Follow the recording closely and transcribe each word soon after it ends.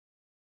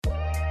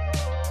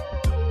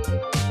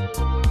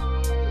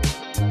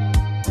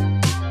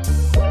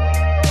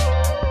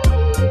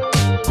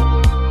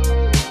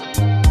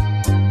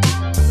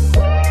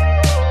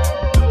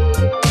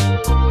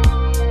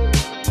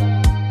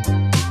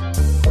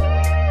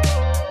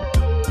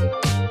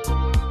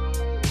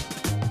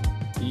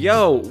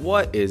Yo,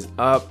 what is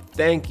up?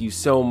 Thank you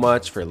so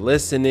much for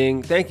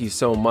listening. Thank you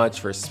so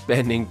much for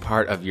spending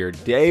part of your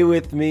day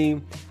with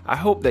me. I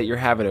hope that you're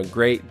having a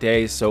great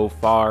day so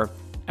far.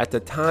 At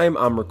the time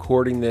I'm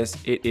recording this,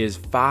 it is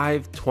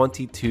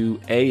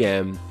 5:22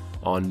 a.m.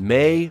 on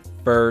May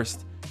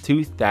 1st,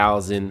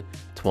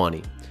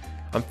 2020.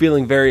 I'm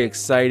feeling very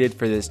excited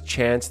for this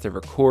chance to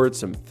record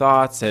some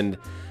thoughts, and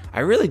I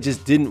really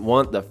just didn't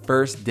want the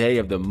first day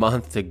of the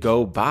month to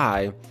go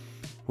by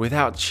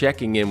without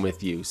checking in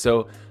with you.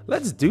 So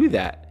let's do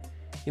that.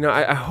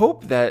 I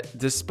hope that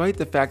despite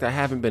the fact I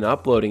haven't been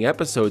uploading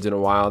episodes in a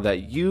while,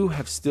 that you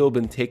have still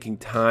been taking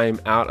time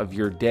out of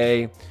your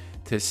day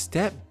to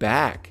step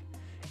back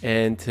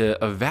and to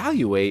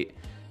evaluate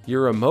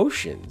your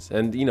emotions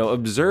and,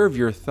 observe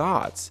your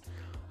thoughts.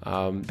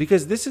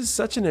 Because this is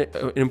such an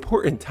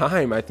important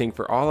time, I think,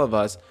 for all of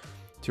us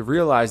to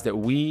realize that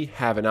we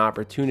have an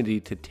opportunity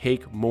to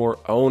take more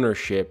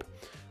ownership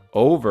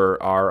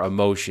over our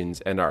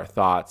emotions and our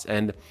thoughts.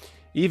 And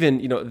even,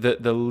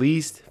 the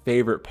least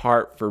favorite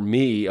part for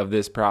me of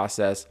this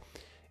process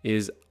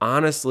is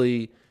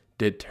honestly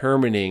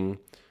determining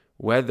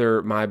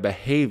whether my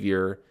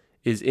behavior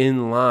is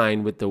in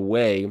line with the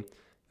way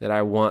that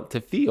I want to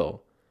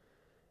feel.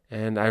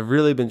 And I've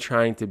really been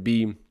trying to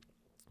be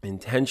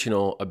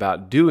intentional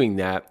about doing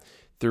that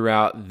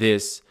throughout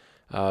this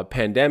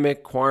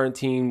pandemic,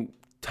 quarantine,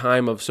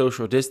 time of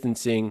social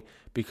distancing,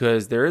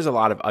 because there is a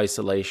lot of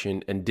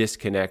isolation and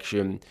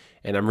disconnection.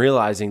 And I'm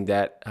realizing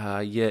that,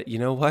 you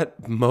know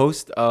what?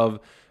 Most of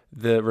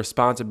the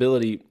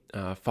responsibility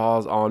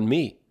falls on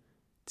me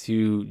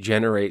to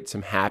generate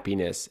some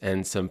happiness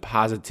and some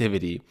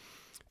positivity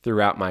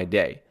throughout my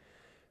day.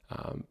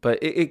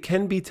 But it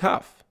can be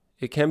tough.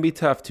 It can be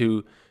tough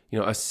to,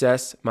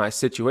 assess my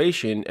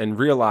situation and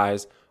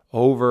realize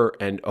over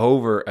and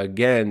over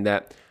again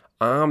that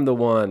I'm the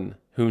one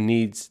who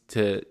needs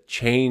to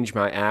change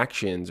my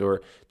actions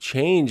or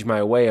change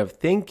my way of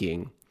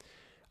thinking,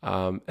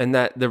 and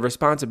that the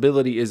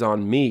responsibility is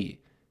on me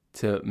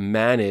to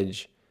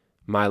manage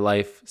my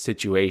life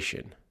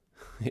situation,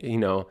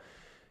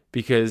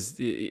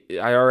 because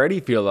I already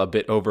feel a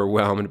bit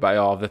overwhelmed by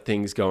all the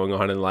things going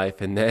on in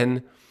life. And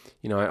then,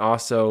 I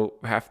also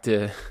have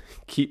to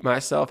keep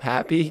myself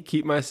happy,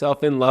 keep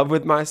myself in love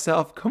with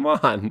myself. Come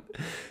on.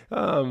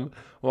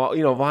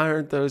 Why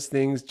aren't those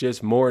things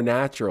just more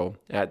natural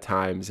at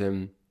times?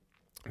 And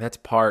that's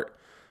part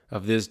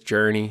of this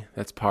journey.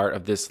 That's part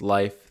of this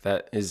life.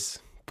 That is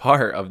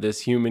part of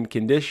this human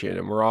condition.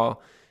 And we're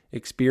all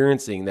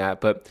experiencing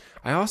that. But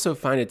I also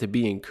find it to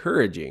be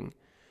encouraging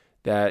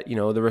that,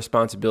 the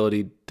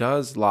responsibility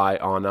does lie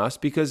on us,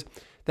 because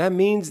that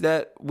means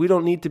that we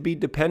don't need to be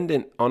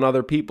dependent on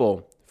other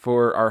people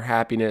for our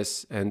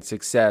happiness and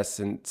success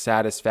and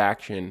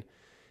satisfaction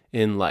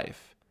in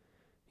life.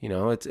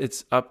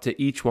 It's up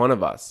to each one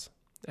of us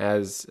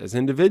as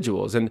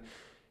individuals. And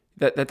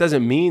that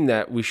doesn't mean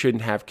that we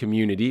shouldn't have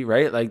community,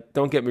 right? Like,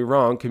 don't get me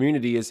wrong,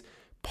 community is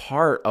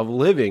part of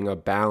living a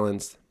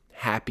balanced,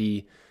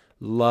 happy,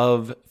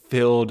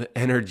 love-filled,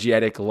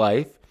 energetic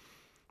life.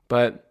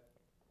 But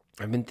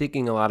I've been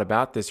thinking a lot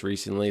about this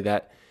recently,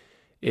 that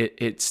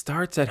it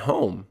starts at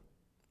home.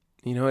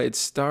 It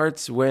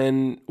starts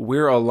when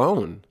we're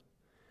alone.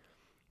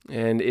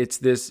 And it's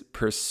this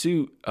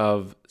pursuit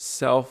of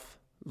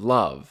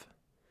self-love.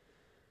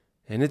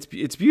 And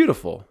it's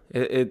beautiful.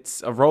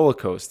 It's a roller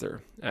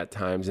coaster at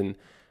times. And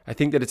I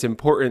think that it's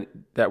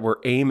important that we're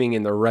aiming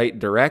in the right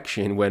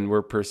direction when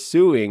we're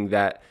pursuing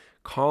that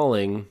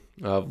calling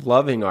of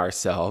loving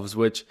ourselves,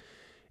 which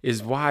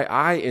is why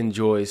I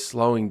enjoy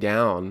slowing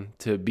down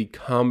to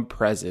become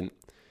present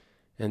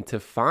and to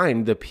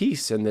find the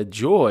peace and the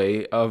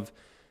joy of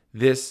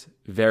this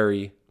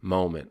very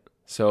moment.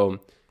 So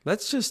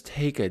let's just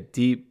take a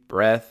deep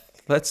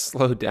breath. Let's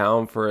slow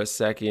down for a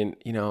second.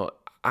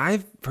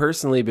 I've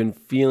personally been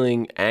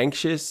feeling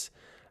anxious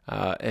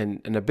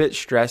and a bit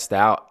stressed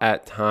out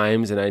at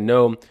times. And I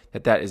know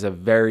that is a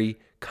very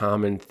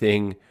common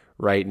thing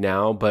right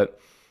now. But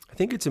I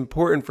think it's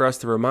important for us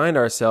to remind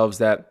ourselves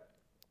that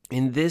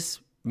in this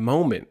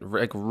moment,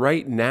 like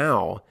right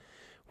now,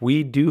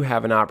 we do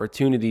have an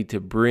opportunity to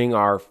bring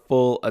our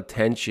full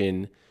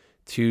attention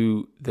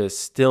to the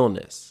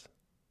stillness.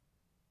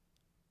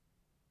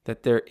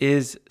 That there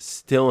is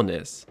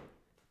stillness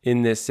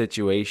in this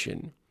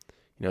situation.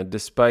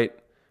 Despite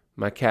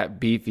my cat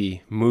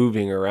Beefy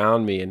moving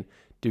around me and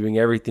doing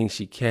everything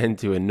she can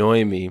to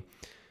annoy me,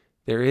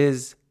 there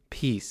is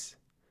peace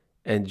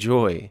and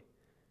joy.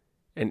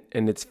 And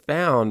it's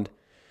found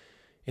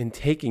in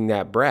taking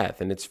that breath,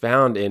 and it's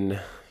found in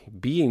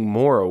being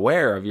more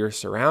aware of your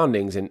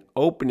surroundings and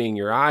opening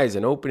your eyes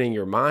and opening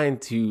your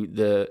mind to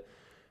the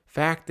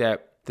fact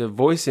that the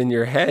voice in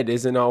your head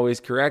isn't always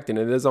correct, and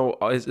it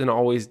isn't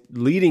always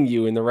leading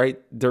you in the right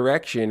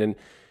direction, and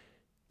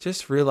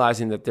just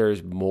realizing that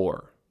there's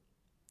more.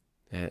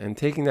 And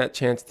taking that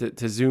chance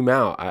to zoom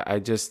out, I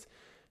just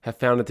have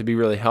found it to be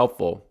really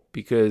helpful,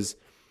 because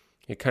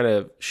it kind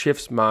of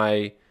shifts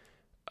my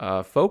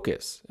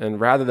focus. And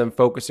rather than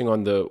focusing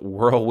on the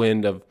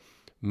whirlwind of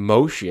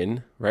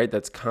motion, right?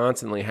 That's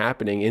constantly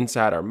happening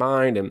inside our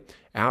mind and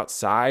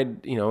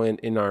outside,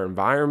 in our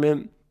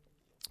environment.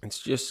 It's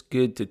just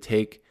good to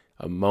take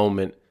a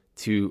moment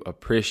to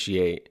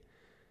appreciate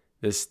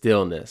the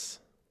stillness.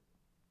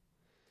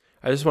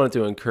 I just wanted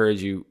to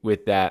encourage you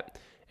with that.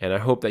 And I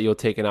hope that you'll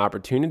take an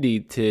opportunity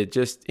to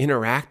just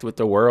interact with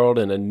the world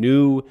in a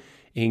new,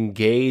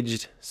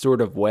 engaged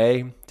sort of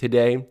way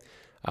today,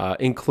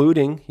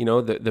 including,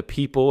 the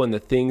people and the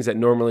things that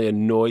normally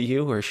annoy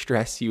you or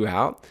stress you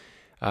out.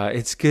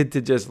 It's good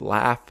to just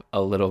laugh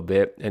a little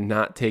bit and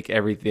not take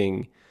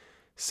everything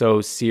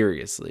so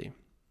seriously.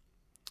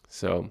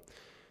 So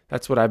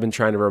that's what I've been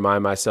trying to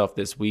remind myself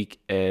this week,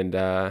 and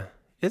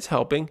it's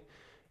helping.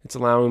 It's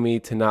allowing me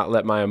to not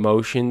let my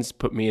emotions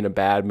put me in a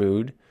bad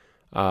mood,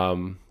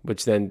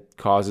 which then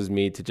causes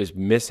me to just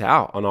miss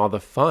out on all the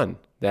fun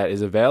that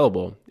is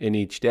available in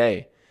each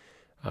day.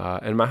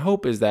 And my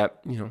hope is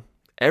that,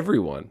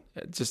 everyone,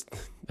 just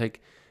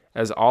like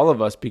as all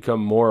of us become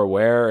more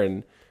aware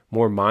and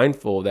more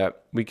mindful,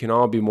 that we can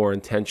all be more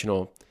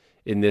intentional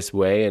in this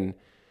way. And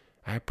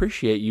I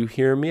appreciate you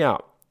hearing me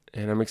out.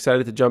 And I'm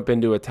excited to jump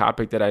into a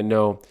topic that I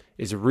know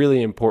is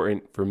really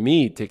important for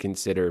me to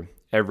consider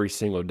every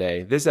single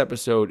day. This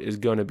episode is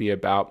going to be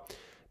about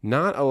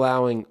not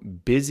allowing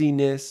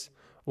busyness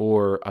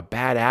or a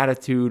bad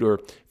attitude or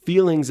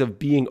feelings of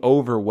being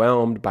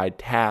overwhelmed by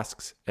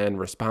tasks and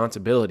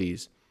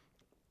responsibilities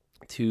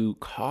to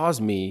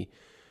cause me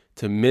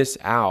to miss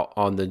out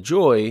on the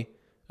joy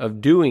of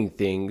doing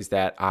things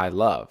that I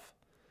love.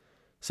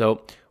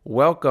 So,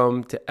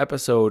 welcome to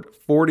episode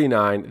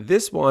 49.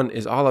 This one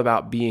is all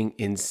about being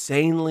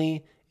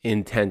insanely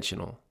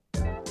intentional.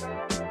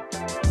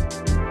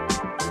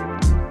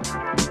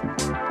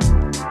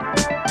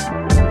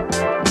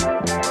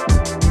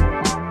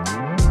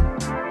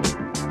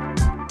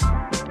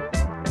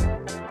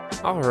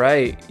 All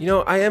right.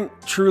 I am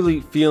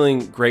truly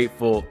feeling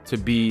grateful to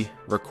be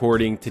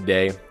recording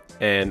today,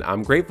 and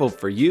I'm grateful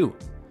for you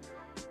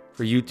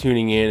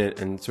tuning in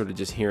and sort of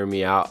just hearing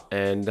me out.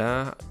 And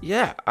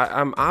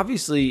I'm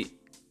obviously,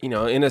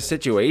 in a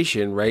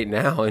situation right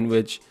now in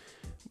which,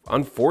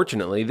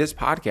 unfortunately, this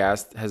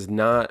podcast has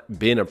not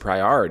been a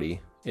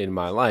priority in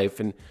my life.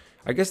 And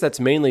I guess that's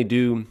mainly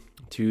due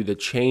to the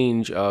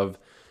change of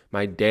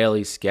my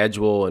daily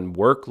schedule and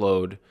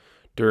workload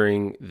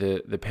during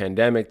the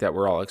pandemic that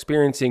we're all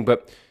experiencing.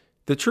 But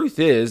the truth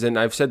is, and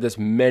I've said this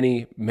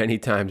many, many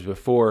times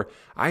before,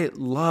 I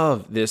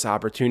love this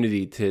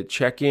opportunity to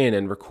check in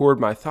and record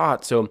my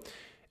thoughts. So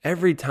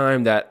every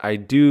time that I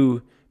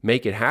do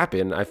make it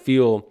happen, I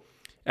feel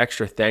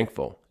extra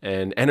thankful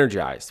and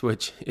energized,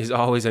 which is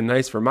always a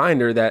nice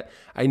reminder that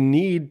I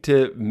need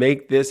to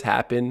make this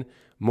happen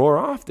more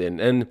often.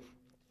 And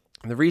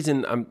the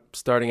reason I'm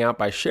starting out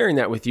by sharing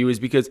that with you is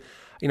because,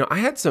 I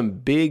had some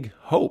big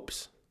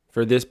hopes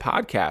for this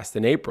podcast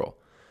in April.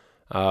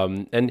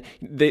 And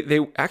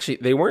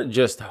they weren't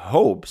just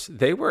hopes,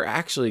 they were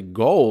actually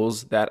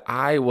goals that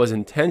I was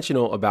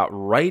intentional about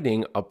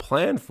writing a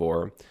plan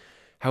for.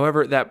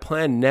 However, that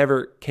plan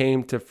never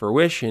came to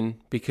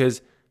fruition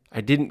because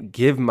I didn't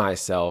give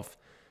myself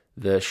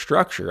the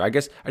structure. I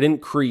guess I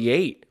didn't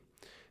create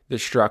the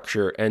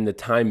structure and the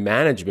time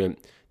management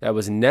that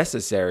was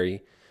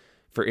necessary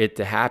for it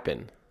to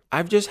happen.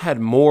 I've just had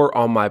more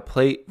on my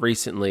plate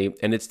recently,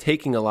 and it's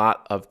taking a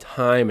lot of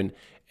time and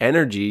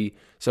energy.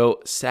 So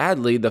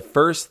sadly, the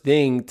first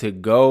thing to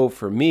go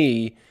for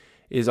me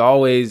is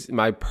always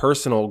my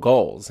personal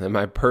goals and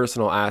my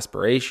personal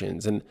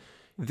aspirations. And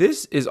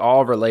this is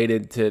all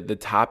related to the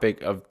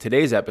topic of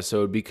today's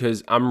episode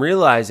because I'm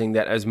realizing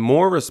that as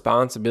more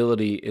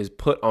responsibility is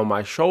put on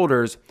my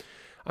shoulders,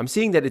 I'm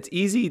seeing that it's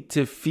easy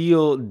to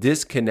feel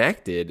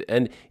disconnected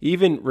and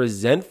even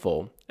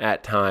resentful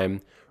at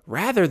times,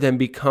 rather than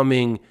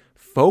becoming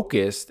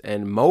focused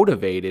and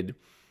motivated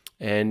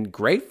and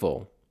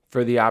grateful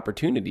for the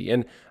opportunity.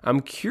 And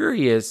I'm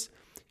curious,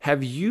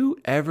 have you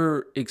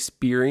ever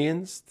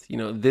experienced,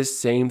 this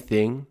same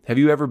thing? Have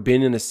you ever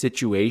been in a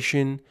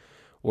situation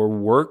or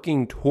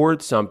working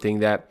towards something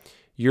that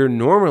you're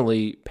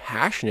normally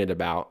passionate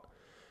about,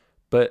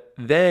 but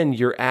then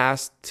you're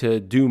asked to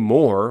do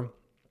more,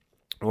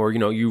 or,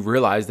 you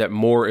realize that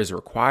more is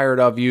required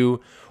of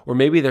you, or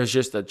maybe there's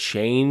just a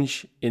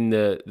change in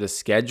the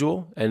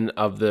schedule and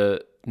of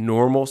the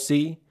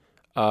normalcy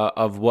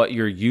of what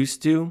you're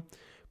used to.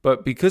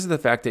 But because of the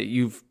fact that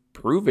you've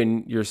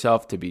proven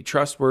yourself to be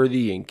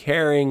trustworthy and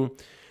caring,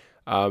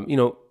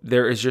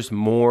 there is just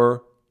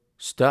more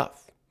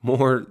stuff,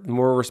 more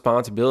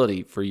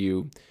responsibility for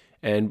you.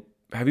 And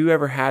have you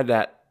ever had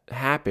that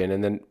happen?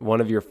 And then one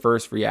of your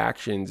first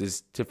reactions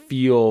is to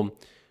feel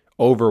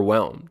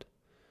overwhelmed.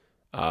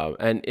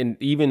 And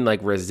even like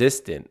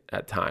resistant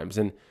at times.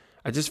 And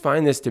I just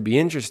find this to be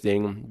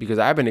interesting because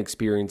I've been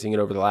experiencing it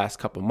over the last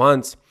couple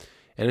months,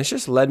 and it's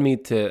just led me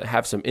to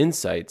have some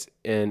insights,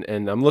 and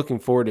I'm looking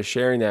forward to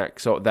sharing that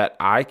so that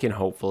I can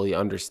hopefully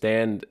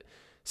understand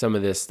some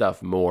of this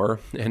stuff more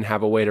and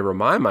have a way to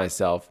remind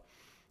myself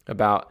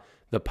about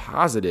the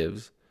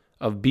positives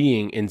of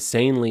being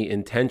insanely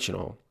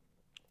intentional.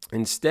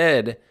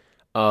 Instead,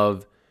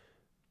 of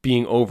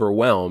being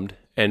overwhelmed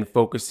and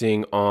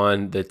focusing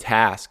on the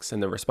tasks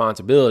and the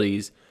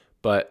responsibilities,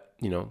 but,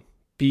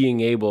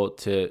 being able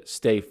to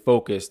stay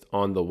focused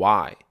on the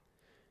why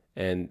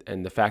and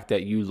the fact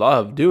that you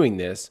love doing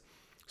this.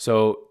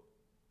 So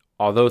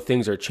although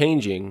things are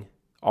changing,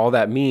 all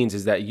that means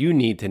is that you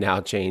need to now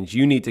change.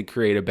 You need to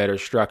create a better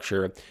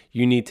structure.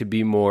 You need to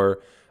be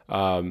more,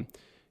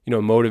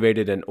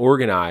 motivated and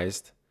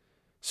organized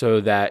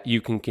so that you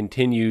can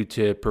continue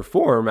to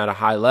perform at a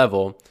high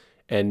level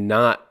and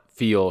not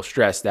feel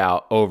stressed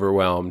out,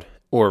 overwhelmed,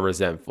 or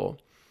resentful.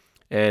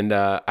 And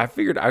I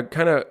figured I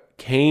kind of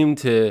came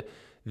to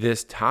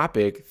this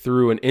topic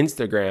through an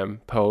Instagram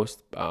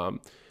post.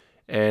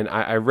 And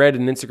I read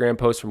an Instagram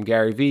post from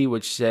Gary Vee,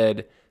 which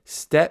said,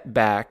 step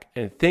back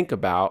and think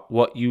about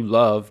what you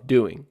love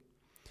doing.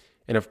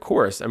 And of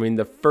course,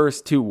 the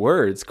first two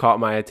words caught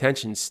my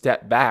attention,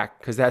 step back,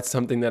 because that's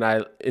something that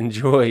I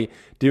enjoy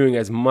doing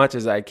as much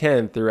as I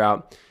can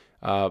throughout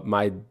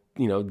my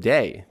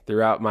day,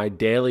 throughout my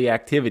daily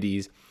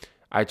activities.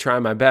 I try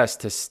my best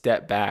to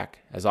step back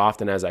as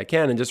often as I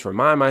can and just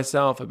remind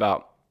myself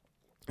about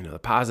the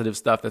positive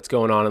stuff that's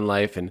going on in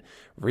life and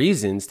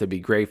reasons to be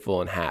grateful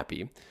and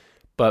happy.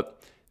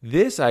 But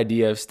this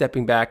idea of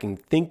stepping back and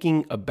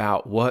thinking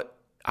about what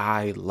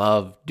I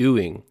love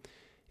doing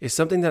is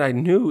something that I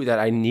knew that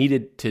I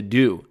needed to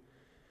do.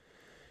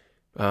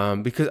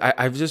 Because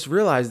I've just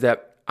realized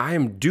that I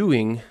am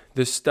doing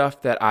the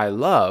stuff that I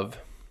love,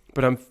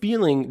 but I'm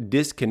feeling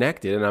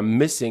disconnected and I'm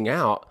missing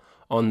out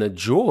on the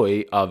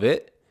joy of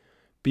it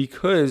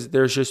because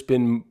there's just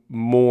been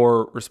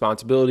more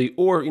responsibility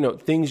or,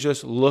 things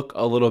just look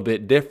a little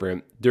bit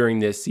different during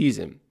this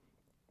season.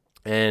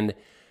 And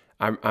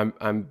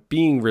I'm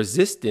being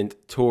resistant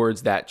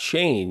towards that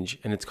change,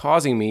 and it's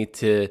causing me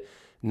to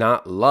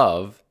not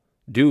love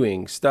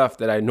doing stuff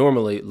that I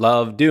normally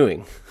love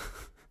doing.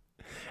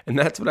 And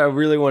that's what I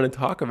really want to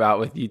talk about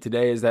with you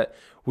today, is that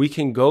we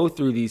can go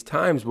through these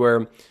times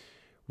where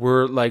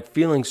we're like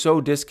feeling so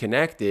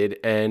disconnected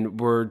and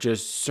we're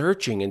just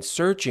searching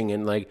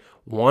and like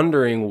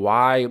wondering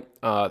why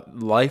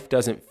life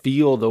doesn't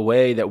feel the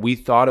way that we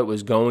thought it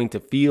was going to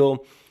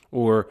feel,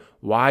 or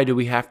why do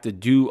we have to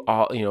do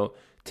all,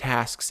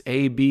 tasks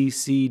A, B,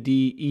 C,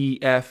 D, E,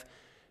 F,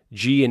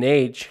 G, and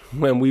H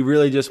when we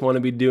really just want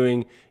to be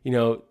doing,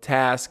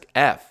 task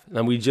F,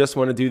 and we just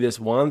want to do this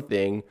one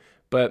thing.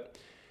 But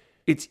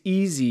it's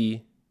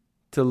easy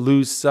to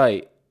lose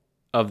sight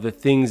of the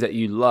things that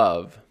you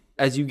love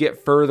as you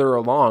get further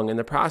along in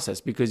the process,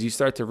 because you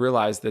start to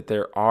realize that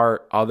there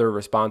are other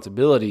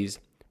responsibilities,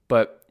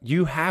 but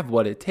you have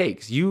what it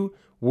takes. You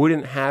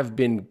wouldn't have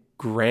been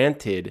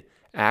granted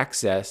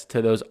access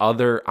to those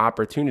other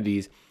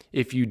opportunities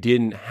if you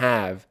didn't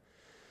have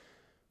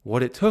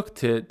what it took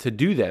to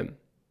do them.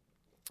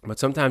 But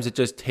sometimes it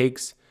just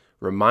takes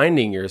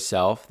reminding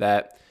yourself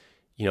that,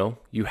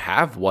 you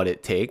have what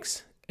it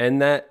takes,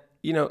 and that,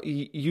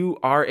 you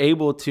are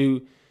able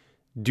to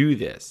do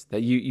this,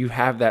 that you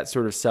have that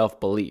sort of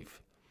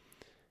self-belief.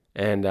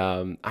 And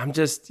I'm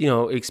just,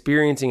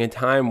 experiencing a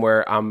time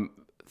where I'm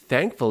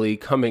thankfully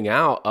coming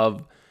out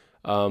of,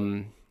 a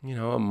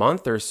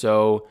month or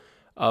so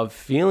of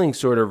feeling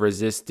sort of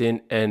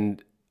resistant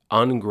and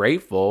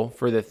ungrateful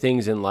for the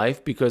things in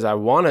life, because I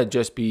want to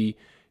just be,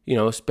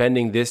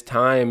 spending this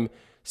time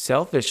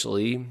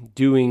selfishly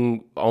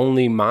doing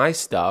only my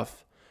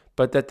stuff,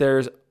 but that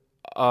there's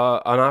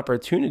an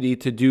opportunity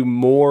to do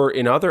more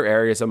in other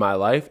areas of my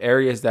life,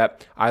 areas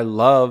that I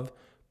love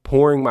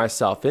pouring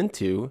myself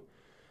into.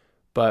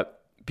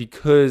 But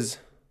because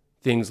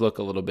things look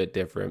a little bit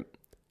different,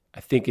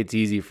 I think it's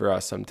easy for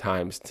us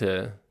sometimes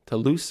to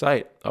lose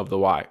sight of the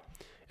why.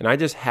 And I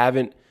just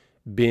haven't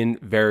been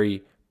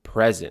very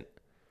present,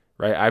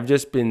 right? I've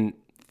just been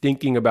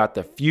thinking about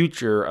the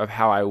future of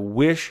how I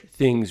wish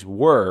things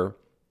were,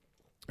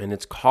 and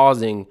it's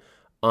causing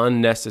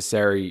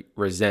unnecessary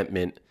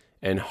resentment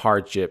and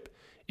hardship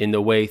in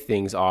the way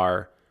things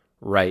are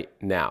right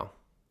now.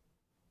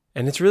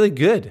 And it's really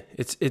good.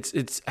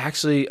 It's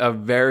actually a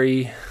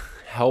very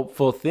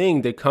helpful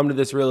thing to come to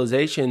this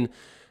realization,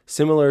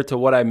 similar to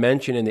what I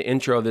mentioned in the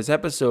intro of this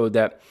episode,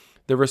 that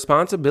the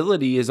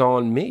responsibility is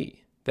on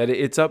me, that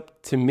it's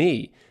up to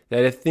me,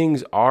 that if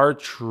things are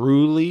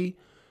truly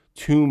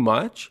too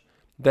much,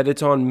 that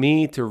it's on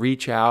me to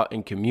reach out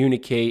and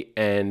communicate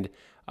and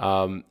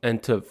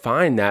to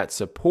find that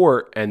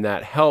support and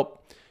that help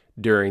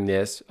during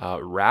this,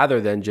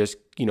 rather than just,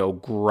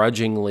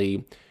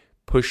 grudgingly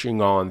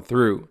pushing on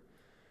through.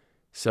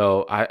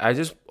 So I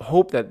just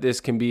hope that this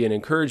can be an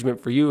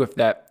encouragement for you, if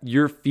that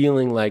you're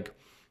feeling like,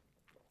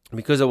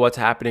 because of what's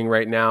happening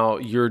right now,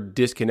 you're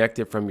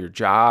disconnected from your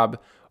job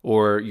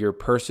or your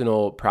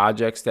personal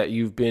projects that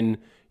you've been,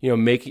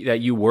 that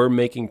you were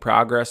making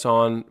progress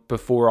on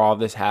before all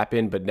this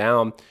happened, but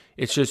now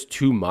it's just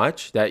too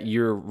much, that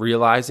you're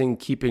realizing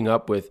keeping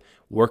up with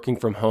working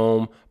from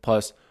home,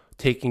 plus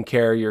taking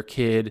care of your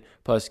kid,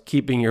 plus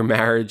keeping your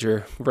marriage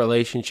or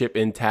relationship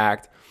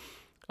intact.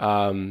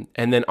 And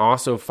then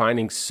also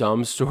finding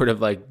some sort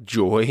of like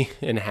joy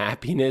and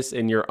happiness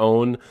in your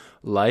own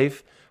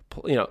life,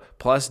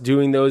 plus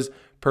doing those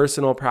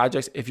personal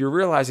projects, if you're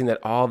realizing that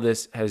all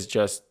this has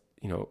just,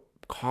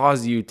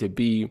 caused you to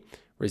be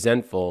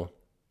resentful,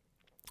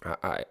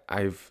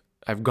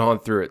 I've gone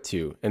through it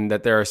too, and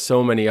that there are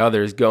so many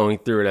others going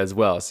through it as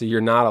well. So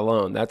you're not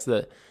alone. That's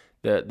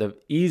the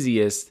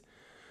easiest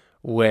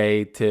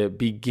way to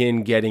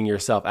begin getting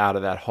yourself out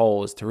of that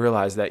hole, is to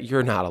realize that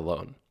you're not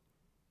alone.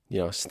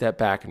 Step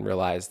back and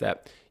realize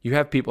that you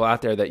have people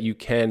out there that you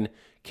can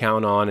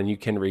count on and you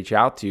can reach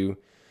out to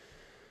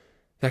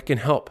that can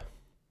help.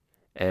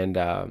 And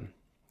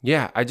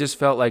I just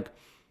felt like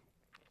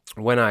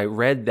when I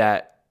read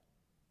that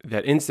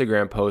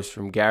Instagram post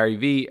from Gary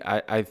Vee,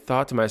 I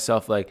thought to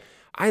myself, like,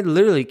 I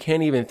literally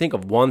can't even think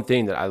of one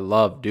thing that I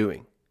love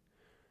doing,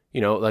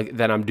 like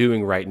that I'm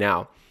doing right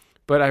now.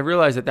 But I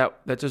realized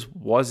that just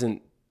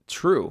wasn't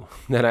true,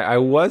 that I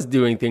was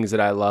doing things that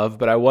I love,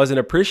 but I wasn't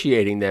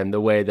appreciating them the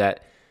way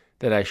that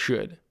I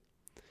should.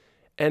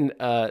 And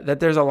that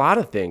there's a lot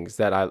of things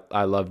that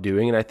I love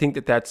doing, and I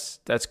think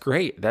that's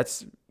great.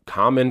 That's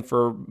common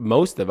for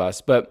most of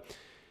us, but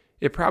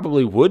it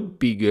probably would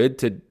be good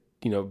to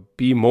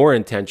be more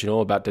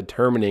intentional about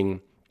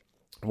determining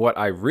what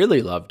I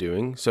really love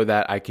doing, so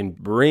that I can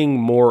bring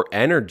more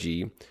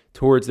energy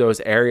towards those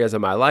areas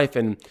of my life.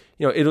 And,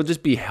 it'll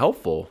just be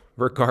helpful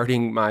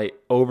regarding my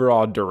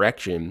overall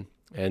direction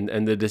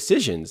and the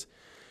decisions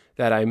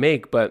that I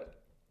make. But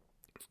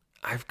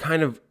I've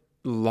kind of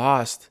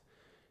lost,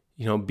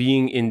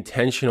 being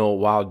intentional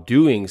while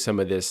doing some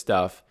of this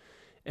stuff.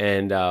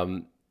 And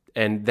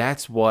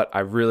that's what I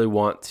really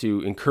want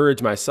to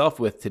encourage myself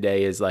with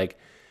today, is like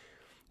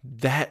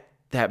that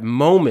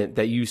moment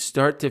that you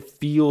start to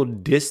feel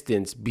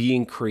distance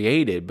being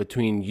created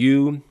between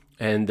you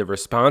and the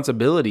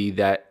responsibility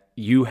that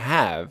you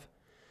have.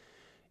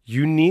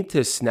 You need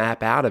to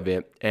snap out of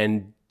it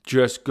and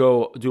just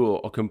go do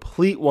a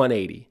complete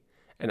 180.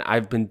 And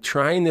I've been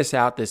trying this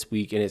out this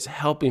week, and it's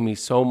helping me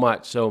so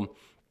much. So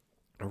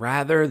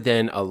rather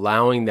than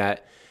allowing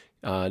that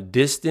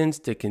distance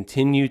to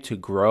continue to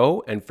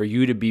grow and for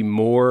you to be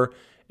more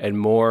and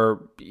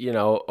more,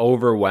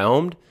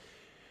 overwhelmed,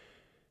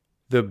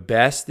 the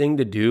best thing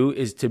to do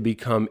is to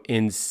become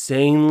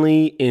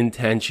insanely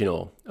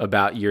intentional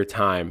about your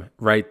time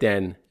right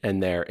then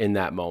and there in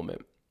that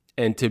moment,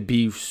 and to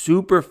be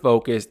super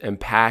focused and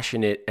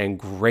passionate and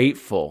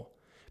grateful.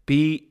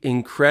 Be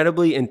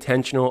incredibly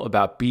intentional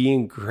about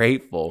being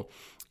grateful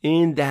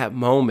in that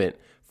moment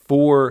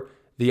for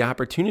the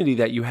opportunity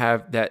that you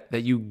have,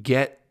 that you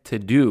get to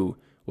do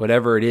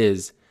whatever it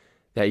is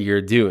that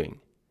you're doing.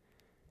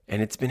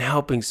 And it's been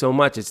helping so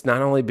much. It's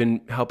not only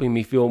been helping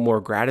me feel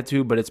more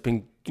gratitude, but it's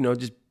been,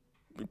 just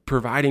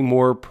providing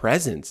more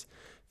presence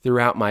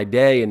throughout my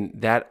day. And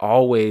that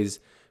always,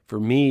 for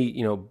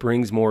me,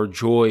 brings more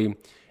joy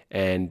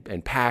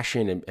and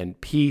passion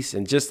and peace,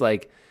 and just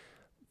like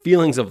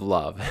feelings of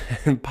love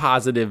and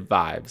positive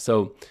vibes.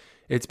 So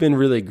it's been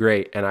really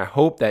great. And I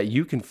hope that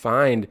you can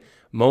find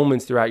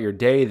moments throughout your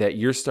day that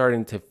you're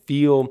starting to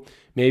feel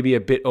maybe a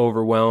bit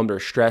overwhelmed or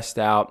stressed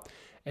out,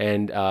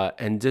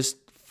 and just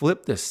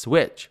flip the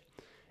switch.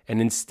 And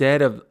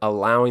instead of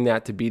allowing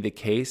that to be the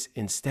case,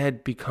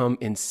 instead become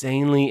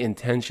insanely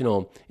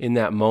intentional in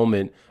that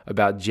moment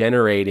about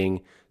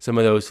generating some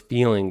of those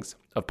feelings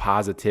of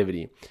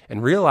positivity,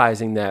 and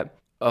realizing that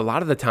a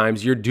lot of the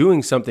times you're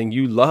doing something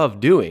you love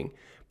doing,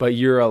 but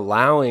you're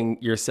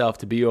allowing yourself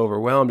to be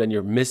overwhelmed, and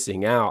you're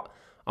missing out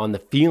on the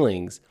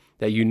feelings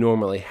that you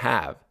normally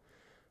have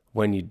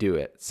when you do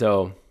it.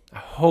 So I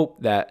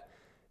hope that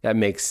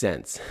makes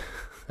sense.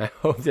 I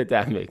hope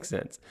that makes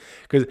sense.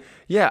 Because,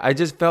 I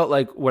just felt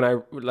like when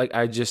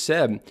I just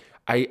said,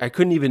 I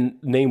couldn't even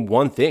name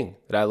one thing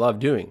that I love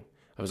doing.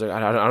 I was like,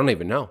 I don't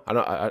even know.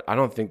 I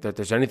don't think that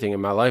there's anything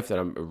in my life that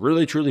I'm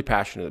really, truly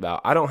passionate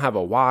about. I don't have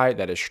a why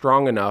that is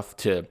strong enough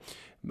to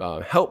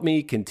help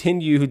me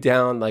continue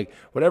down like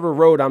whatever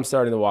road I'm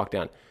starting to walk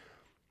down.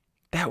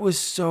 That was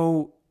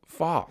so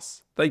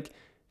false. Like,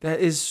 that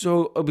is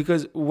so,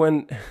 because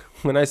when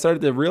I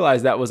started to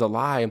realize that was a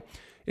lie,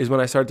 is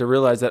when I started to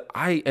realize that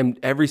I am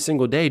every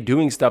single day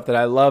doing stuff that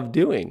I love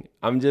doing.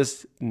 I'm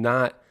just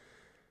not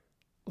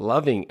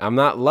loving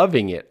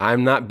it.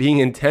 I'm not being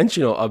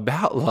intentional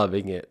about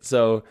loving it.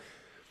 So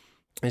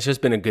it's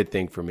just been a good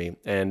thing for me.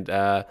 And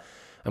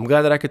I'm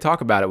glad that I could talk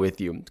about it with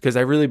you, because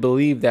I really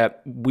believe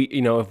that we,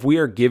 if we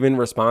are given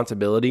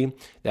responsibility,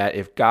 that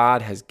if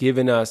God has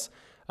given us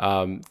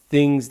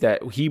things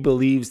that he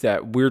believes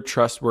that we're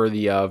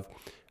trustworthy of,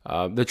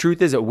 the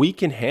truth is that we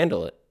can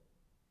handle it.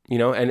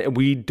 And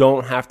we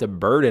don't have to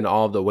burden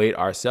all of the weight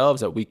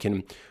ourselves, that we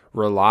can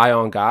rely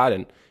on God.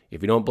 And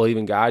if you don't believe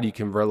in God, you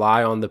can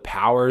rely on the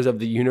powers of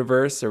the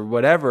universe or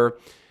whatever,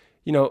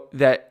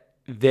 that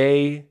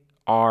they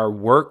are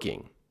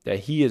working, that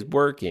he is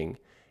working,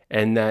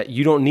 and that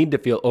you don't need to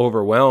feel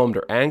overwhelmed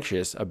or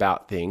anxious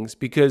about things,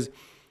 because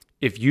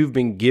if you've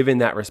been given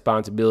that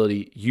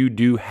responsibility, you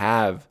do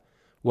have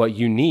what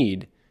you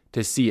need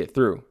to see it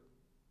through.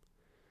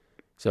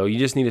 So you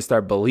just need to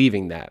start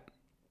believing that.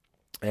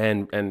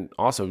 And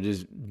also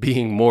just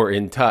being more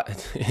in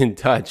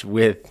touch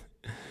with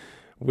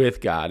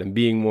with God and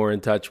being more in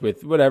touch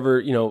with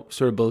whatever,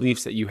 sort of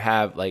beliefs that you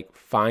have, like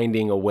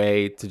finding a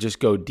way to just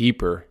go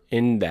deeper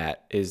in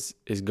that is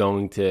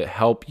going to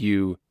help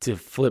you to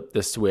flip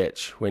the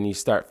switch when you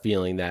start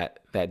feeling that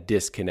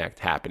disconnect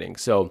happening.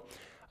 So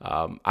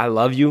I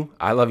love you.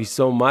 I love you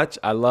so much.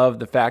 I love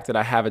the fact that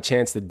I have a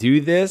chance to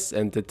do this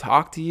and to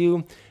talk to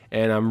you.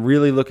 And I'm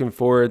really looking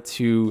forward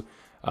to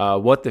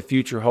what the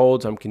future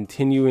holds. I'm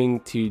continuing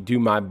to do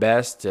my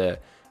best to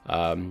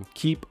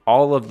keep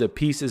all of the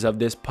pieces of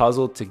this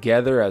puzzle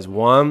together as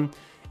one.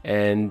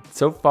 And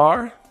so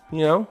far,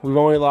 we've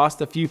only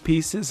lost a few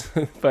pieces,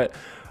 but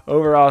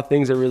overall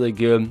things are really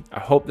good. I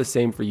hope the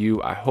same for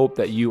you. I hope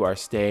that you are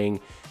staying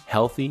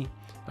healthy.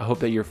 I hope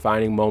that you're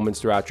finding moments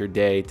throughout your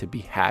day to be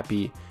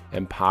happy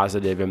and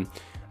positive. And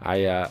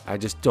I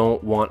just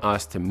don't want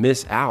us to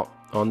miss out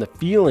on the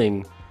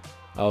feeling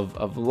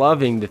of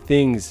loving the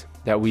things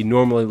that we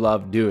normally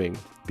love doing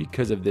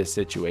because of this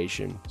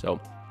situation. So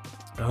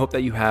I hope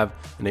that you have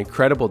an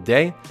incredible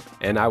day,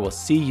 and I will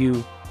see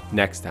you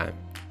next time.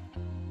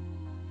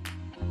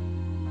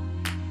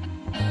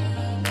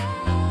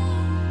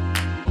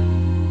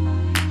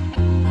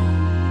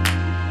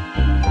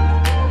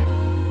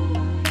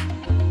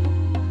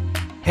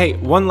 Hey,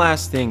 one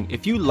last thing.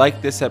 If you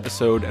like this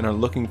episode and are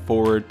looking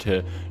forward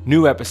to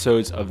new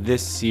episodes of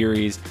this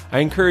series, I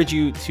encourage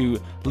you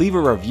to leave a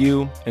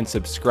review and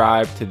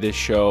subscribe to this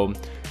show.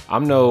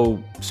 I'm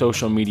no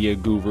social media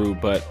guru,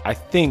 but I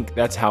think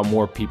that's how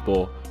more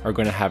people are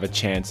going to have a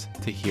chance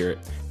to hear it.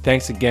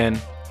 Thanks again.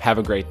 Have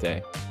a great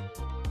day.